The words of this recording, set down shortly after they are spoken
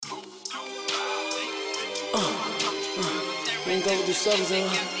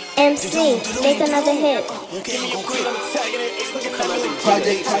MC, make another hit.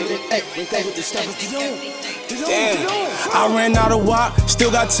 Damn, I ran out of wop,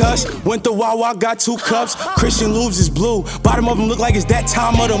 still got touched. Went to Wawa, got 2 cups. Christian Lubes is blue. Bottom of them look like it's that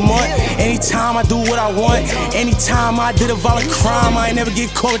time of the month. Anytime I do what I want, anytime I did a violent crime, I ain't never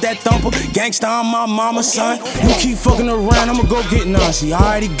get caught with that thumper. Gangsta, I'm my mama's son. You keep fucking around, I'ma go get Nazi. I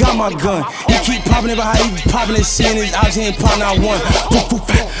already got my gun. You keep popping it, but how you popping it? Seeing his eyes, he ain't popping out one.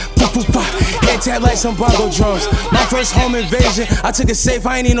 Head tap like some bongo drums. My first home invasion, I took a safe,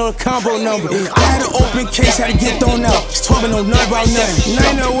 I ain't even know the combo number. I had an open case, had to get thrown out. It's 12 and no nothing about nothing. And I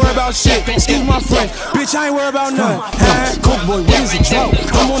ain't never worried about shit. Excuse my friend, bitch, I ain't worried about nothing. Coke boy, what is a drought?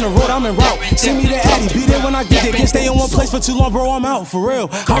 I'm on the road, I'm en route. Send me the Addy, be there when I get there. Can't stay in one place for too long, bro, I'm out for real.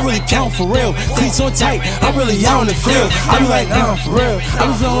 I really count for real. Cleats on tight, I'm really out in the field. I be like, nah, for real. I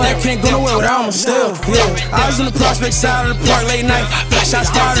be feeling like I can't go nowhere without my still. Yeah, I was on the prospect side of the park late night. Shots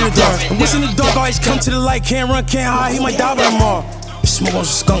fired in the dark. And what's in the dark always come to the light. Can't run, can't hide, he might die by tomorrow. Smoke on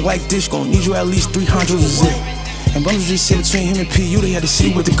some skunk like this, gon' need you at least 300 of zip. And Bundles just sit between him and PU, they had to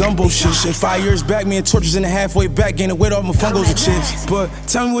see with the gumbo shit. 5 years back, me and Torches in the halfway back, gaining weight off my fungos and chips. But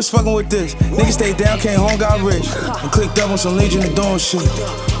tell me what's fucking with this. Niggas stay down, came home, got rich. And clicked up on some Legion and doing shit. Yeah.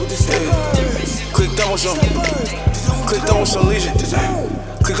 Clicked up on some Legion. Clicked up on some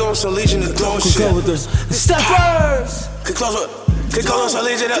Legion and doing shit. Click with the steppers. Click on some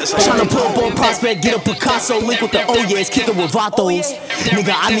Legion. Tryna pull up on prospect, get a Picasso link with the oh yes, kicking with Vatos.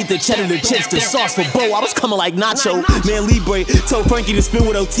 Nigga, I need the cheddar, the chips, the sauce for Bo. I was coming like Nacho. Man, Libre told Frankie to spin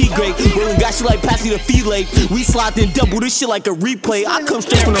with OT great. Rolling got you like Patsy the feed late. We slide then double this shit like a replay. I come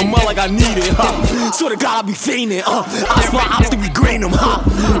straight from the mud like I need it. Swear to God, I be fainting. I spot ops to be green them.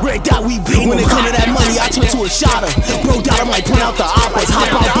 Red dot, we beat. When it come to that money, I turn to a shotter. Bro dot, I'm like point out the oppas.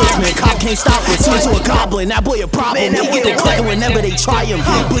 Hop out this man, cop can't stop us. Turn to a goblin, that boy a problem. They get the clicking whenever they try him.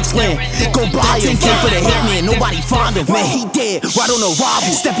 Blitzland, go buy him. Came for the hitman, nobody find him. Man, he dead, right on the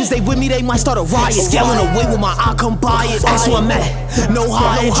robbery. Steppers, they with me, they might start a riot. Scaling away with my eye, come buy it. That's where I'm at. No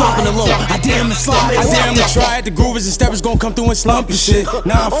high, ain't dropping the low. I dare him to slide. I dare him to try it. The groovers and steppers gon' come through and slump and shit.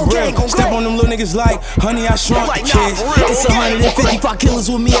 Nah, for real. Step on them little niggas like, honey, I shrunk the kids. It's 155 killers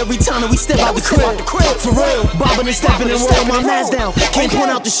with me every time that we step out the crib. For real, bobbing and stepping and rolling my mans down. Can't point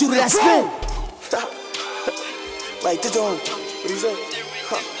out the shooter that spin. Like this on, what he say?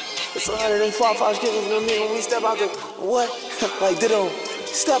 It's 155 killers with me when we step out the what? Like this on,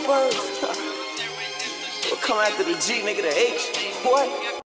 steppers. We'll come after the G, nigga, the H. What?